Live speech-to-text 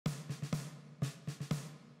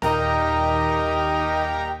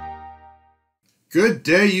Good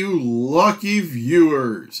day, you lucky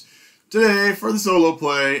viewers. Today, for the solo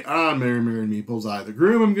play on Merry Meeples, I, the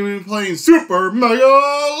Groom, I'm going to be playing Super Mega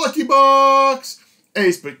Lucky Box,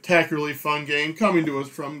 a spectacularly fun game coming to us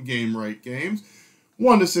from Gamewright Games.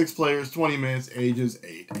 1 to 6 players, 20 minutes, ages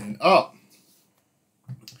 8 and up.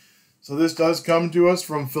 So this does come to us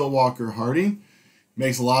from Phil Walker Harding.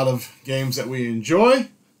 Makes a lot of games that we enjoy.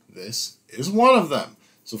 This is one of them.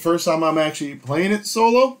 So first time I'm actually playing it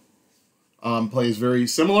solo. Plays very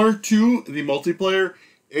similar to the multiplayer,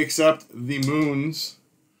 except the moons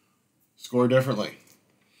score differently.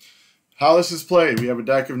 How this is played, we have a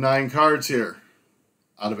deck of 9 cards here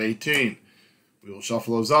out of 18. We will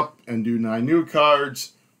shuffle those up and do 9 new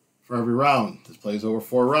cards for every round. This plays over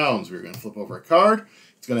 4 rounds. We're going to flip over a card.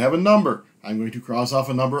 It's going to have a number. I'm going to cross off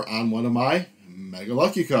a number on one of my Mega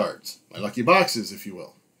Lucky cards, my lucky boxes, if you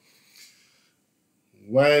will.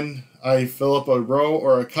 When I fill up a row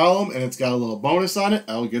or a column and it's got a little bonus on it,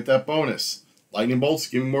 I'll get that bonus. Lightning bolts,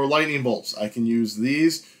 give me more lightning bolts. I can use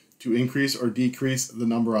these to increase or decrease the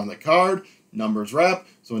number on the card. Numbers wrap,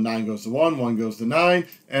 so a 9 goes to 1, 1 goes to 9,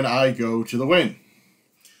 and I go to the win.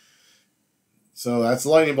 So that's the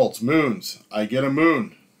lightning bolts. Moons. I get a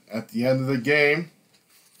moon at the end of the game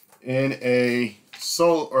in a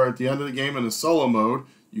solo, or at the end of the game in a solo mode.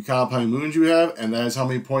 You count how many moons you have, and that is how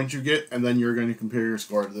many points you get, and then you're going to compare your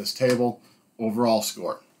score to this table, overall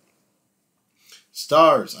score.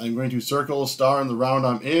 Stars. I'm going to circle a star in the round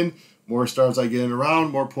I'm in. More stars I get in a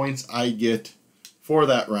round, more points I get for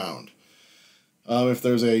that round. If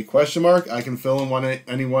there's a question mark, I can fill in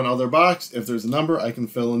any one other box. If there's a number, I can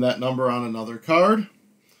fill in that number on another card.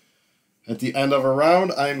 At the end of a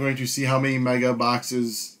round, I'm going to see how many mega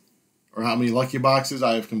boxes, or how many lucky boxes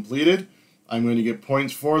I have completed. I'm going to get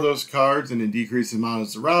points for those cards in a decreasing amount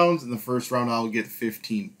as the rounds. In the first round, I'll get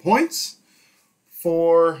 15 points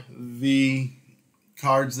for the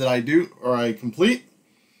cards that I do, or I complete.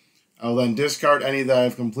 I'll then discard any that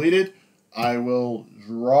I've completed. I will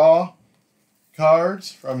draw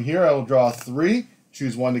cards from here. I will draw 3,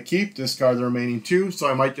 choose 1 to keep, discard the remaining 2.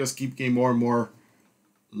 So I might just keep getting more and more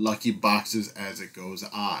lucky boxes as it goes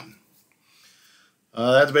on.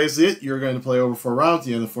 That's basically it. You're going to play over 4 rounds. At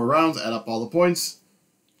the end of the 4 rounds, add up all the points,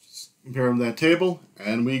 compare them to that table,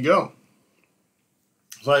 and we go.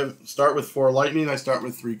 So I start with 4 lightning. I start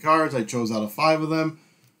with 3 cards. I chose out of 5 of them.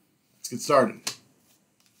 Let's get started.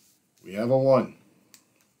 We have a 1.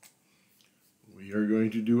 We are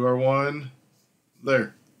going to do our 1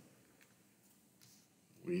 there.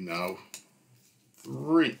 We now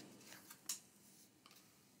 3.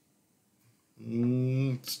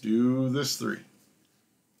 Let's do this 3.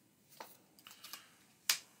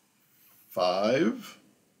 5.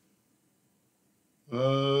 Try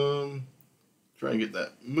and get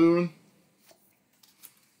that moon.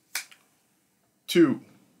 2.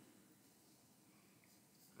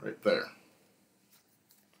 Right there.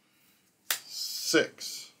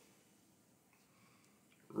 6.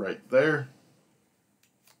 Right there.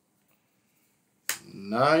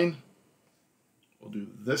 9. We'll do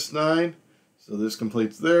this 9. So this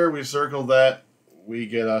completes there. We circle that. We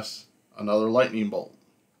get us another lightning bolt.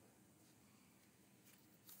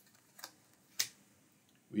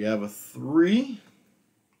 We have a 3.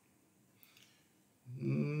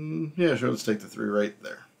 Yeah, sure, let's take the 3 right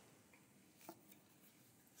there.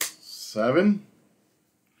 7.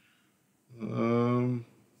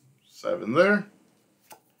 7 there.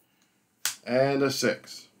 And a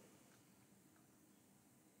 6.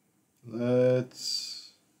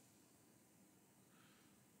 Let's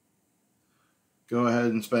go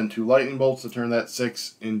ahead and spend 2 lightning bolts to turn that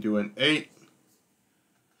 6 into an 8.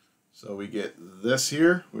 So we get this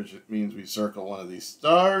here, which means we circle one of these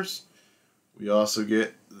stars. We also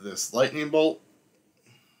get this lightning bolt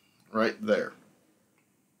right there.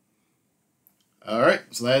 Alright,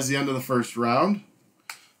 so that's the end of the first round.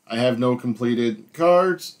 I have no completed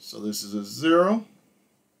cards, so this is a 0.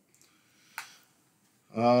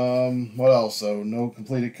 What else? So no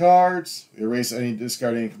completed cards. We erase any,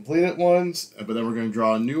 discard any completed ones, but then we're going to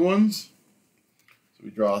draw new ones. So we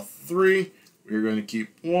draw 3. We're going to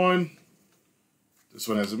keep 1. This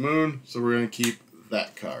one has a moon, so we're going to keep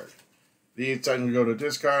that card. These I'm going to go to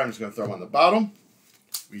discard. I'm just going to throw them on the bottom.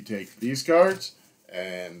 We take these cards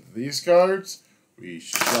and these cards. We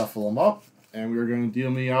shuffle them up, and we're going to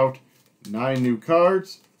deal me out 9 new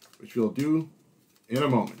cards, which we'll do in a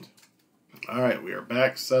moment. All right, we are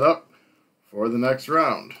back set up for the next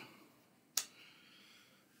round.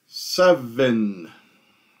 7.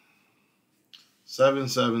 7,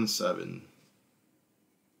 7, 7.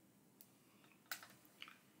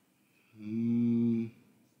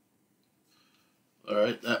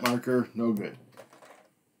 Alright, that marker, no good.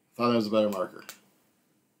 Thought that was a better marker.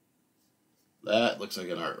 That looks like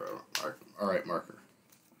an alright marker.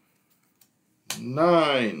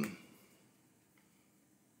 9.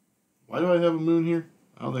 Why do I have a moon here?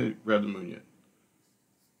 I don't think I grabbed the moon yet.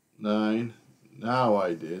 9. Now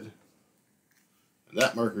I did. And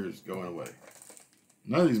that marker is going away.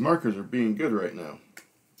 None of these markers are being good right now.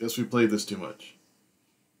 Guess we played this too much.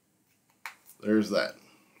 There's that.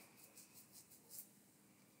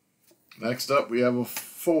 Next up, we have a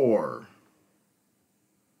 4.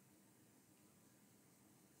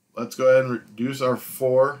 Let's go ahead and reduce our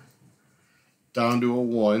 4 down to a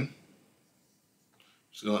 1.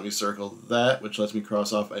 Just going to let me circle that, which lets me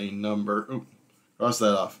cross off any number. Oop, cross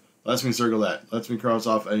that off. Lets me circle that. Lets me cross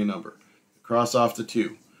off any number. Cross off the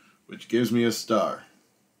 2, which gives me a star.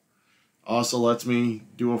 Also lets me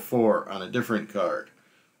do a 4 on a different card.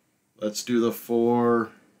 Let's do the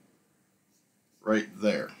 4 right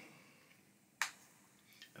there.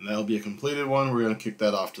 And that'll be a completed one. We're going to kick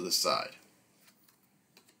that off to the side.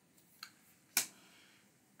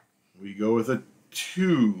 We go with a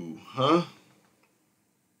 2, huh?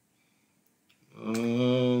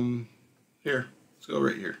 Here. Let's go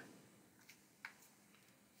right here.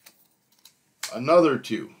 Another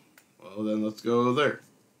 2. Well, then let's go there.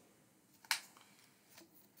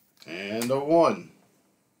 And a 1.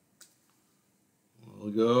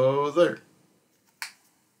 We'll go there.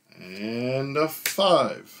 And a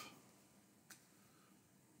 5.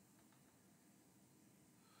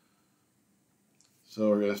 So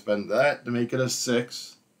we're going to spend that to make it a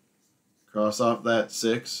 6. Cross off that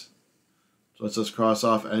 6. So let's just cross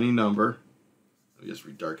off any number. Let me just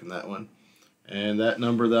redarken that one. And that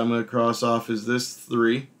number that I'm going to cross off is this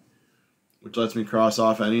 3, which lets me cross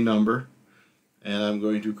off any number. And I'm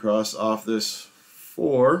going to cross off this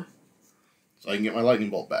 4 so I can get my lightning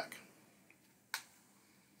bolt back.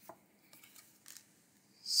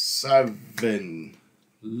 7.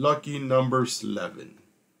 Lucky number 7.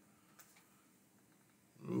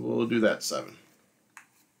 We'll do that 7.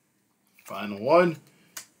 Final one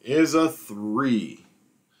is a 3.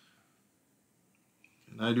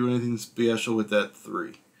 Can I do anything special with that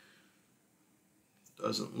 3?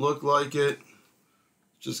 Doesn't look like it.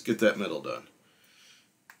 Just get that middle done.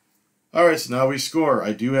 Alright, so now we score.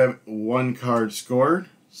 I do have 1 card scored,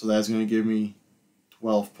 so that's going to give me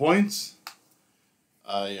 12 points.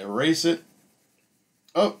 I erase it.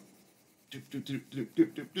 Oh! Doop, doop, doop, doop,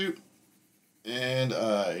 doop, doop, doop. And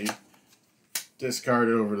I discard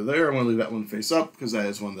it over to there. I'm going to leave that one face up because that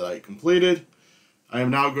is one that I completed. I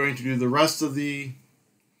am now going to do the rest of the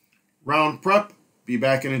round prep. Be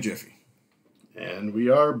back in a jiffy. And we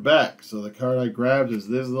are back. So the card I grabbed is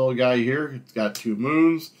this little guy here. It's got 2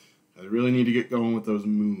 moons. I really need to get going with those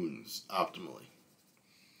moons optimally.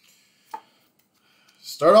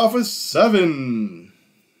 Start off with 7.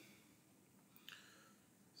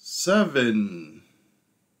 7.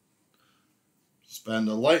 Spend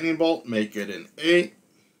a lightning bolt, make it an 8.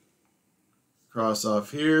 Cross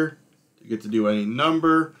off here to get to do any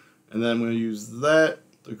number. And then I'm going to use that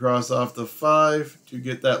to cross off the 5 to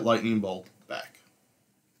get that lightning bolt back.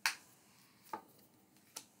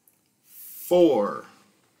 4.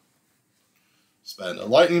 Spend a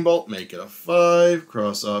lightning bolt, make it a 5.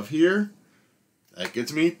 Cross off here. That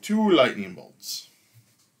gets me 2 lightning bolts.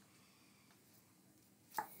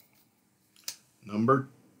 Number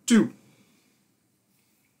 2.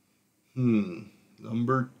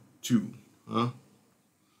 Number 2, huh?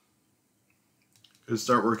 Could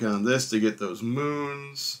start working on this to get those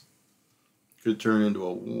moons. Could turn into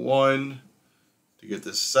a 1 to get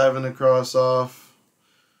this 7 to cross off.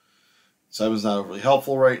 7's not overly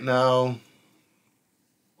helpful right now.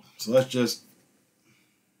 So let's just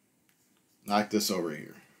knock this over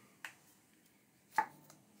here.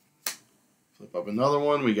 Flip up another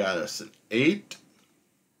one. We got us an 8.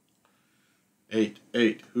 8,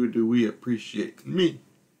 8. Who do we appreciate? Me.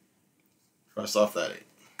 Cross off that 8.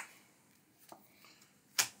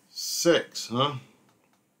 6, huh? I'm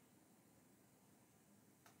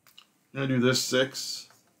going to do this 6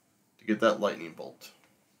 to get that lightning bolt.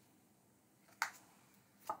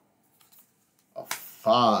 A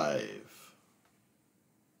 5.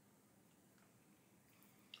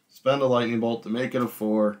 Spend a lightning bolt to make it a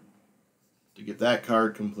 4 to get that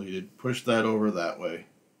card completed. Push that over that way.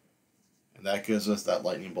 And that gives us that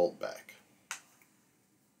lightning bolt back.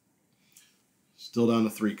 Still down to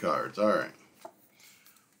 3 cards. Alright.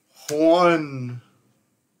 1.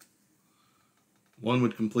 1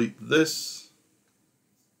 would complete this.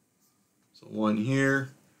 So 1 here.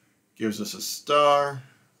 Gives us a star.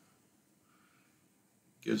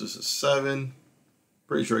 Gives us a 7.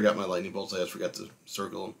 Pretty sure I got my lightning bolts. I just forgot to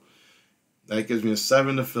circle them. That gives me a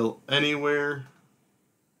 7 to fill anywhere.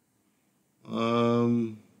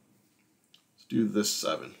 Let's do this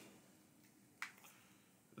 7.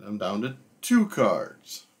 I'm down to 2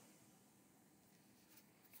 cards.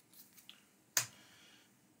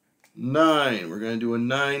 9. We're going to do a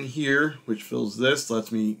 9 here, which fills this.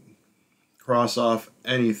 Lets me cross off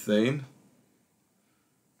anything.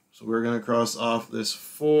 So we're going to cross off this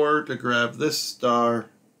 4 to grab this star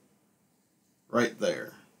right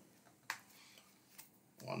there.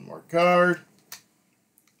 One more card.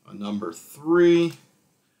 A number 3.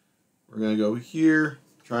 We're going to go here,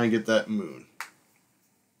 try and get that moon.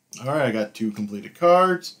 Alright, I got 2 completed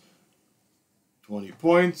cards. 20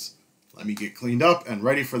 points. Let me get cleaned up and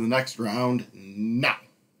ready for the next round now.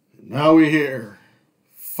 And now we're here.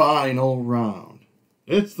 Final round.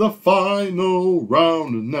 It's the final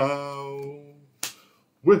round now.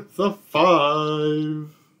 With the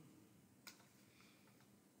 5.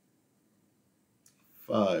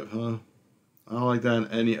 5, huh? I don't like that on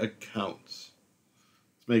any accounts.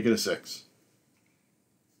 Let's make it a 6.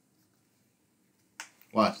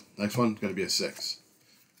 Watch. Next one's going to be a 6.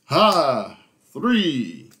 Ha!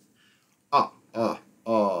 3.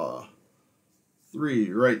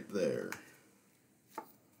 3 right there.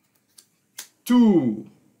 2.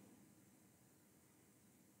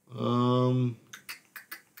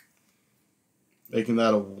 Making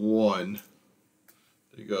that a 1.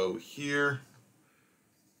 To go here.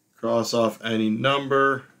 Cross off any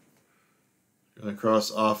number. Gonna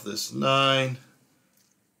cross off this 9.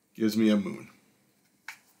 Gives me a moon.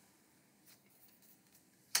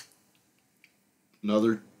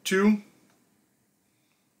 Another 2.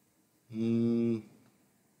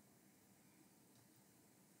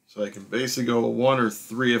 So I can basically go a 1 or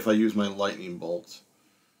 3 if I use my lightning bolt.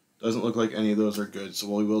 Doesn't look like any of those are good, so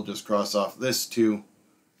we will just cross off this 2.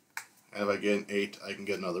 And if I get an 8, I can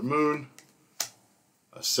get another moon.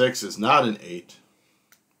 A 6 is not an 8.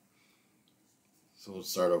 So we'll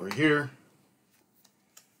start over here.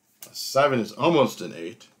 A 7 is almost an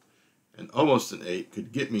 8. And almost an 8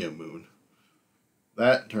 could get me a moon.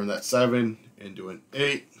 Turn that 7 into an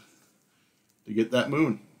 8 to get that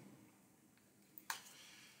moon.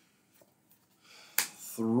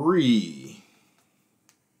 3.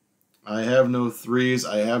 I have no 3s.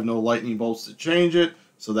 I have no lightning bolts to change it,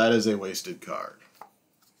 so that is a wasted card.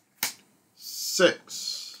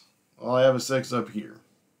 6. Well, I have a 6 up here.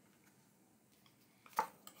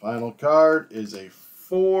 Final card is a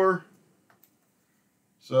 4.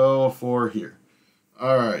 So a 4 here.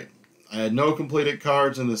 Alright. I had no completed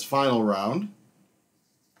cards in this final round.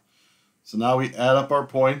 So now we add up our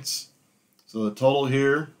points. So the total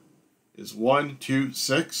here is 1, 2,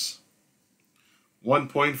 6. 1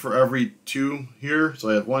 point for every 2 here. So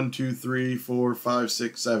I have 1, 2, 3, 4, 5,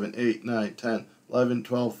 6, 7, 8, 9, 10, 11,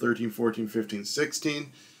 12, 13, 14, 15,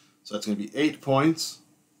 16. So that's going to be 8 points.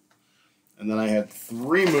 And then I had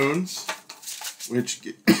 3 moons, which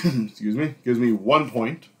excuse me, gives me 1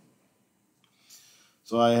 point.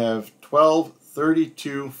 So I have 12,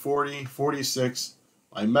 32, 40, 46.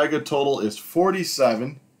 My mega total is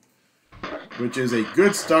 47, which is a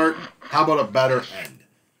good start. How about a better end?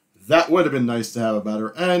 That would have been nice to have a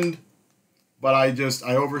better end, but I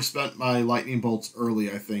overspent my lightning bolts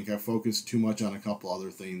early, I think. I focused too much on a couple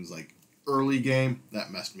other things like early game.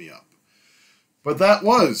 That messed me up. But that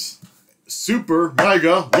was Super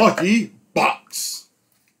Mega Lucky Box.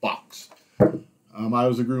 I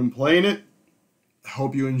was a Groom playing it.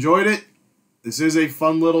 Hope you enjoyed it. This is a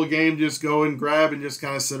fun little game. Just go and grab and just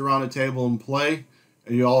kind of sit around a table and play.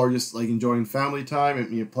 And you all are just like enjoying family time.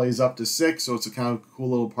 It plays up to 6, so it's a kind of cool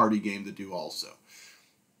little party game to do also.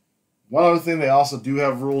 One other thing, they also do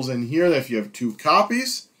have rules in here that if you have 2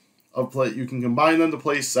 copies of play, you can combine them to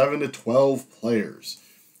play 7 to 12 players.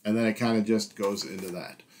 And then it kind of just goes into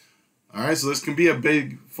that. Alright, so this can be a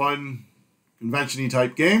big, fun, convention-y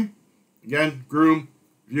type game. Again, Groom,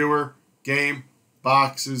 viewer, game,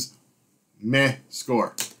 boxes, meh,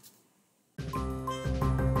 score.